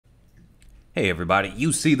Hey everybody,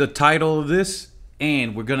 you see the title of this,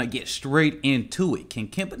 and we're gonna get straight into it. Can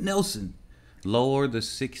Kemba Nelson lower the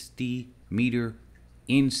 60-meter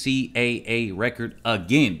NCAA record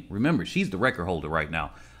again? Remember, she's the record holder right now.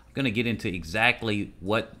 I'm gonna get into exactly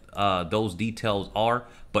what those details are,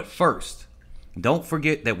 but first, don't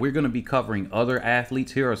forget that we're gonna be covering other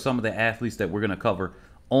athletes. Here are some of the athletes that we're gonna cover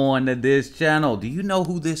on this channel. Do you know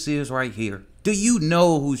who this is right here? Do you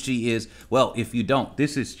know who she is? Well, if you don't,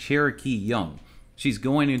 this is Cherokee Young. She's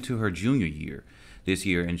going into her junior year this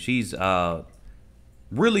year, and she's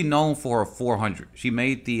really known for her 400. She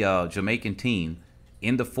made the Jamaican team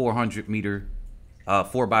in the 400-meter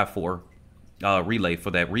 4x4 relay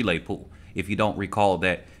for that relay pool, if you don't recall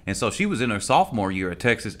that. And so she was in her sophomore year at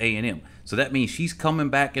Texas A&M. So that means she's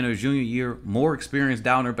coming back in her junior year, more experience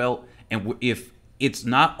down her belt. And if it's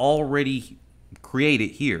not already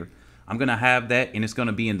created here, I'm going to have that, and it's going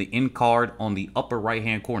to be in the end card on the upper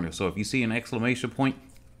right-hand corner. So if you see an exclamation point,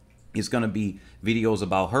 it's going to be videos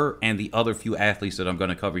about her and the other few athletes that I'm going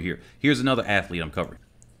to cover here. Here's another athlete I'm covering.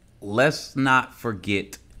 Let's not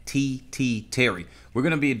forget T.T. Terry. We're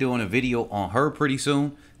going to be doing a video on her pretty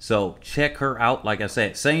soon, so check her out. Like I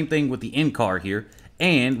said, same thing with the end card here.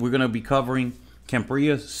 And we're going to be covering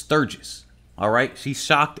Cambria Sturgis. All right, she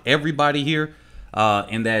shocked everybody here.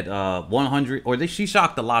 In that 100, or she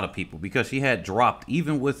shocked a lot of people because she had dropped,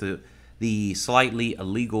 even with the slightly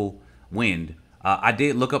illegal wind. I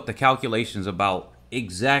did look up the calculations about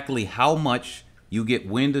exactly how much you get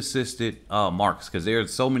wind-assisted marks, because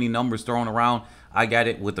there's so many numbers thrown around. I got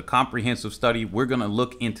it with a comprehensive study. We're going to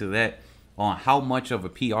look into that on how much of a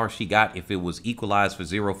PR she got if it was equalized for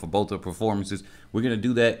 0 for both her performances. We're going to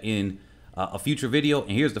do that in a future video.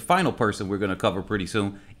 And here's the final person we're going to cover pretty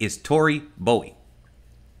soon is Tori Bowie.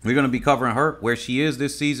 We're going to be covering her, where she is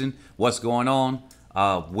this season, what's going on,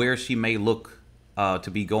 where she may look to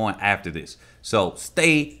be going after this. So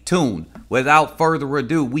stay tuned. Without further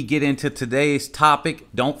ado, we get into today's topic.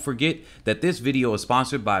 Don't forget that this video is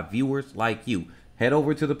sponsored by viewers like you. Head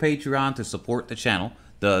over to the Patreon to support the channel.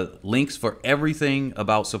 The links for everything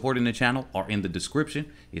about supporting the channel are in the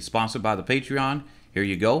description. It's sponsored by the Patreon. Here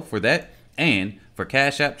you go for that. And for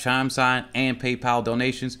Cash App, Chime Sign, and PayPal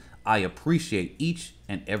donations, I appreciate each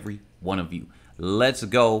and every one of you. Let's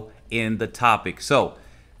go in the topic. So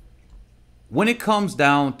when it comes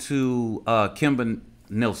down to Kemba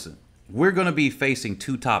Nelson, we're going to be facing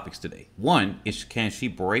two topics today. One is, can she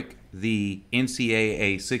break the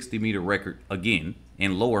NCAA 60-meter record again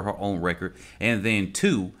and lower her own record? And then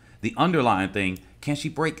two, the underlying thing, can she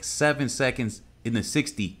break 7 seconds in the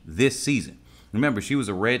 60 this season? Remember, she was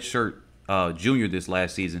a redshirt junior this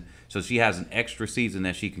last season, so she has an extra season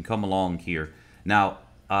that she can come along here. Now,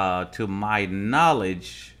 to my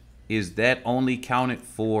knowledge, is that only counted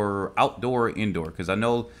for outdoor or indoor? Because I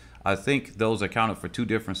think those are counted for two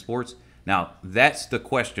different sports. Now, that's the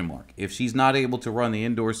question mark. If she's not able to run the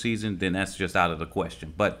indoor season, then that's just out of the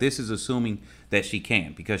question. But this is assuming that she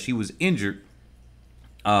can, because she was injured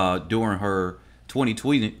during her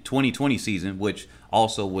 2020 season, which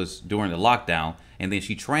also was during the lockdown, and then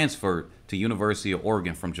she transferred to University of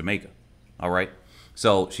Oregon from Jamaica. All right.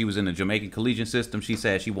 So she was in the Jamaican collegiate system. She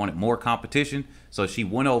said she wanted more competition. So she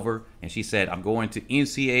went over and she said, I'm going to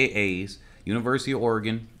NCAAs. University of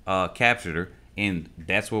Oregon captured her. And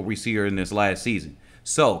that's where we see her in this last season.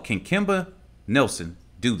 So can Kemba Nelson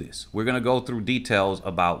do this? We're going to go through details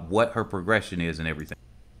about what her progression is and everything.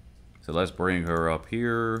 So let's bring her up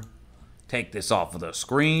here. Take this off of the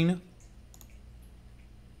screen.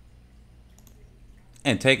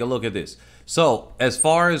 And take a look at this. So as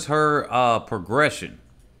far as her progression,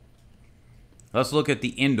 let's look at the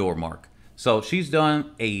indoor mark. So she's done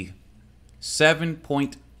a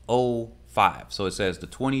 7.05. So it says the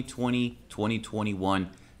 2020-2021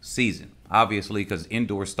 season. Obviously, because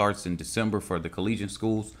indoor starts in December for the collegiate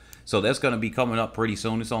schools. So that's going to be coming up pretty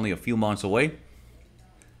soon. It's only a few months away.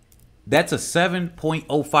 That's a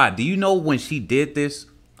 7.05. Do you know when she did this?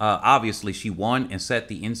 Obviously, she won and set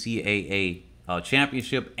the NCAA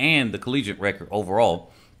championship and the collegiate record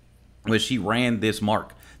overall, where she ran this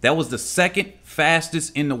mark. That was the second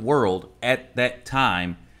fastest in the world at that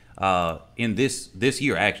time in this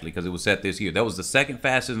year, actually, because it was set this year. That was the second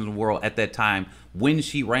fastest in the world at that time when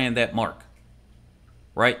she ran that mark,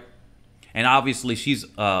 right? And obviously she's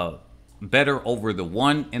better over the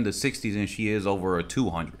 1 in the 60s than she is over a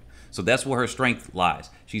 200. So that's where her strength lies.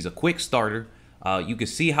 She's a quick starter. You can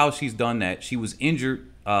see how she's done that. She was injured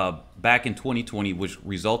back in 2020, which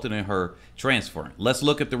resulted in her transferring. Let's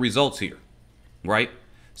look at the results here, right?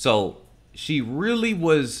 So she really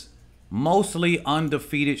was mostly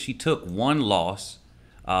undefeated. She took one loss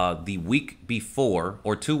the week before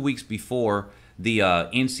or 2 weeks before the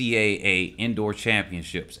NCAA indoor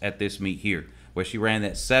championships at this meet here, where she ran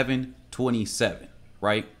that 7:27,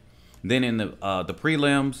 right? Then in the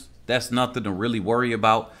prelims, that's nothing to really worry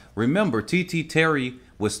about. Remember, TT Terry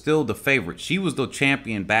was still the favorite. She was the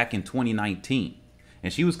champion back in 2019.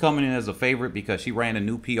 And she was coming in as a favorite because she ran a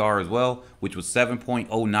new PR as well, which was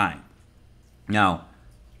 7.09. Now,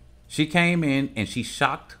 she came in and she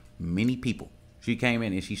shocked many people. She came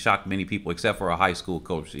in and she shocked many people, except for a high school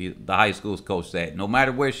coach. The high school coach said, no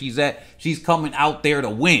matter where she's at, she's coming out there to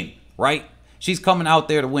win, right? She's coming out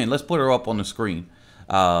there to win. Let's put her up on the screen.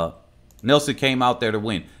 Nelson came out there to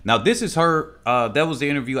win. Now, this is her. That was the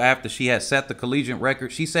interview after she had set the collegiate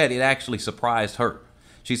record. She said it actually surprised her.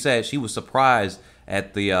 She said she was surprised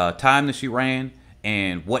at the time that she ran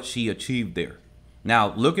and what she achieved there.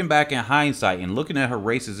 Now, looking back in hindsight and looking at her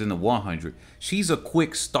races in the 100, she's a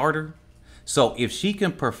quick starter. So if she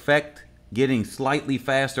can perfect getting slightly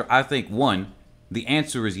faster, I think, one, the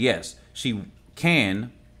answer is yes. She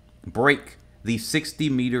can break the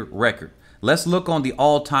 60-meter record. Let's look on the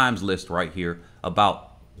all-times list right here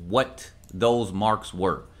about what those marks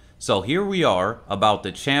were. So here we are about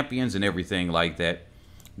the champions and everything like that.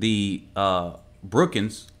 The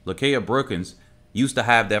Brookins, Lakeia Brookins, used to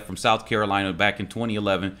have that from South Carolina back in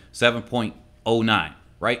 2011, 7.09,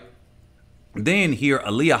 right? Then here,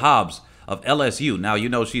 Aaliyah Hobbs of LSU. Now, you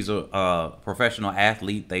know she's a professional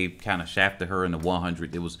athlete. They kind of shafted her in the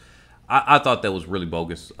 100. It was, I thought that was really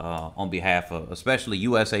bogus on behalf of, especially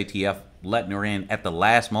USATF, letting her in at the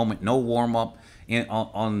last moment, no warm-up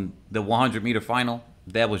on the 100-meter final.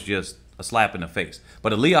 That was just a slap in the face.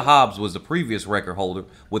 But Aaliyah Hobbs was the previous record holder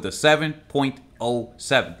with a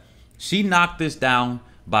 7.07. She knocked this down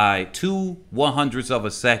by 2/100ths of a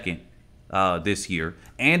second this year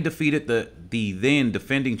and defeated the then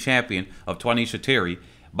defending champion of Twanisha Terry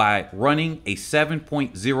by running a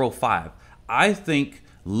 7.05. I think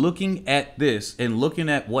looking at this and looking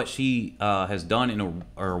at what she has done in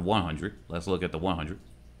her 100, let's look at the 100.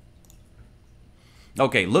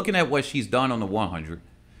 Okay, looking at what she's done on the 100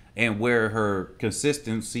 and where her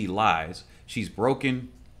consistency lies, she's broken,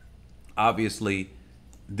 obviously.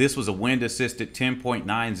 This was a wind-assisted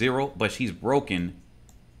 10.90, but she's broken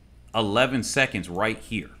 11 seconds right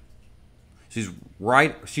here. She's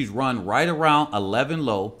run right around 11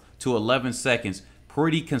 low to 11 seconds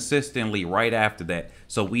pretty consistently right after that.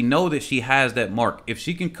 So we know that she has that mark. If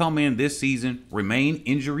she can come in this season, remain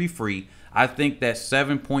injury-free, I think that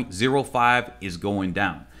 7.05 is going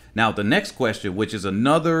down. Now, the next question, which is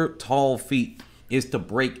another tall feat, is to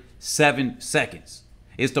break 7 seconds.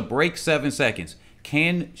 Is to break 7 seconds.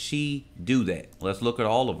 Can she do that? Let's look at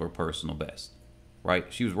all of her personal best, right?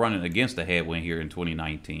 She was running against the headwind here in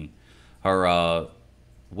 2019. Her,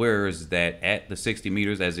 where is that at the 60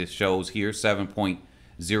 meters as it shows here,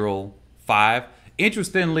 7.05.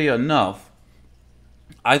 Interestingly enough,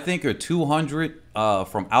 I think her 200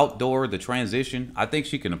 from outdoor, the transition, I think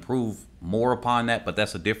she can improve more upon that, but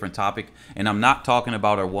that's a different topic. And I'm not talking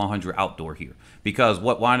about her 100 outdoor here, because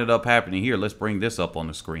what winded up happening here, let's bring this up on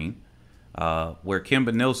the screen. Where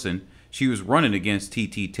Kemba Nelson, she was running against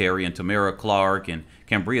TT Terry and Tamara Clark and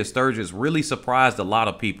Cambria Sturgis, really surprised a lot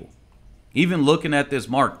of people. Even looking at this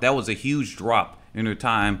mark, that was a huge drop in her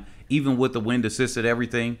time, even with the wind assisted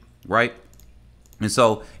everything, right? And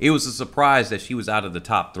so it was a surprise that she was out of the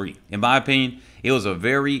top 3. In my opinion, it was a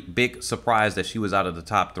very big surprise that she was out of the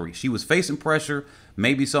top 3. She was facing pressure.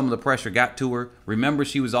 Maybe some of the pressure got to her. Remember,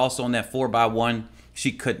 she was also on that 4x1.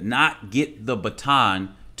 She could not get the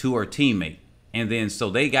baton to her teammate, and then so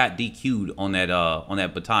they got DQ'd on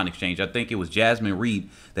that baton exchange. I think it was Jasmine Reed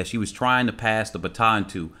that she was trying to pass the baton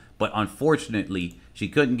to, but unfortunately she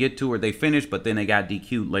couldn't get to her. They finished, but then they got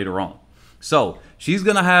DQ'd later on. So she's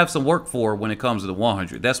gonna have some work for her when it comes to the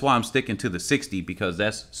 100. That's why I'm sticking to the 60, because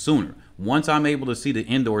that's sooner. Once I'm able to see the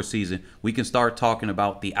indoor season, we can start talking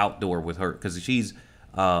about the outdoor with her, because she's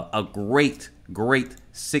a great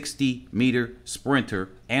 60-meter sprinter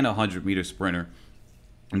and a 100-meter sprinter.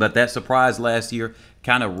 But that surprise last year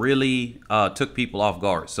kind of really took people off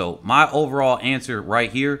guard. So my overall answer right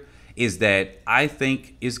here is that I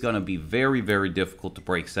think it's going to be very, very difficult to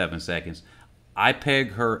break 7 seconds. I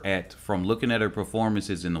peg her at, from looking at her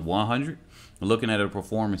performances in the 100, looking at her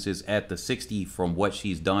performances at the 60 from what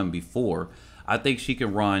she's done before, I think she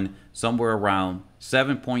can run somewhere around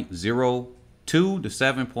 7.02 to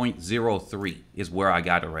 7.03 is where I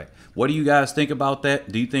got her at. What do you guys think about that?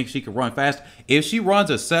 Do you think she can run fast? If she runs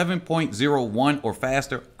a 7.01 or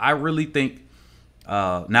faster, I really think,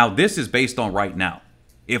 now this is based on right now.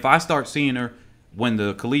 If I start seeing her when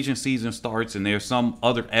the collegiate season starts and there's some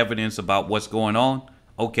other evidence about what's going on,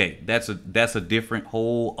 okay, that's a different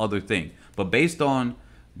whole other thing. But based on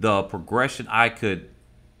the progression I could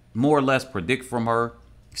more or less predict from her,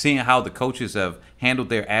 seeing how the coaches have handled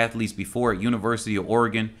their athletes before at University of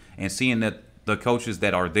Oregon, and seeing that the coaches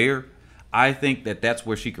that are there, I think that that's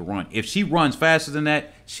where she could run. If she runs faster than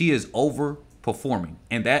that, she is overperforming,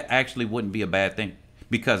 and that actually wouldn't be a bad thing,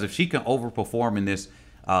 because if she can overperform in this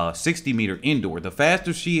 60-meter indoor, the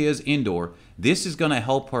faster she is indoor, this is going to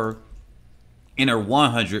help her in her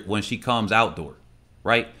 100 when she comes outdoor,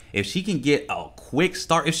 right? If she can get a quick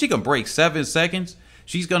start, if she can break 7 seconds,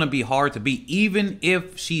 she's going to be hard to beat, even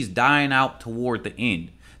if she's dying out toward the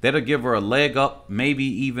end. That'll give her a leg up, maybe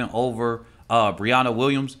even over Brianna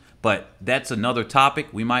Williams. But that's another topic.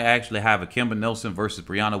 We might actually have a Kemba Nelson versus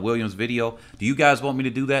Brianna Williams video. Do you guys want me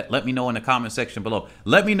to do that? Let me know in the comment section below.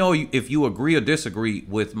 Let me know if you agree or disagree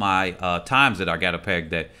with my times that I got to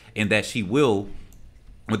peg that, and that she will,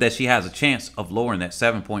 or that she has a chance of lowering that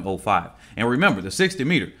 7.05. And remember, the 60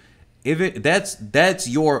 meter, that's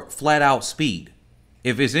your flat out speed.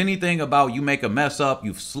 If it's anything about you make a mess up,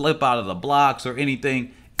 you slip out of the blocks or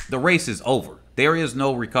anything, the race is over. There is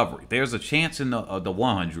no recovery. There's a chance in the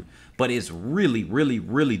 100, but it's really, really,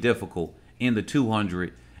 really difficult in the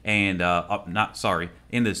 200 and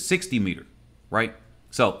in the 60 meter, right?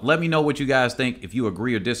 So let me know what you guys think. If you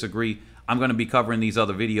agree or disagree, I'm going to be covering these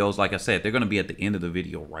other videos. Like I said, they're going to be at the end of the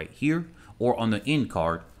video right here, or on the end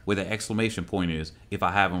card where the exclamation point is if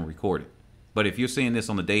I haven't recorded. But if you're seeing this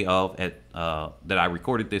on the day of that I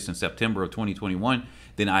recorded this in September of 2021,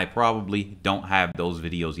 then I probably don't have those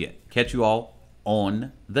videos yet. Catch you all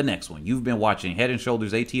on the next one. You've been watching Head and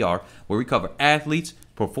Shoulders ATR, where we cover athletes,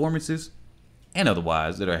 performances, and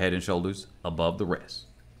otherwise that are head and shoulders above the rest.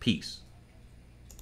 Peace.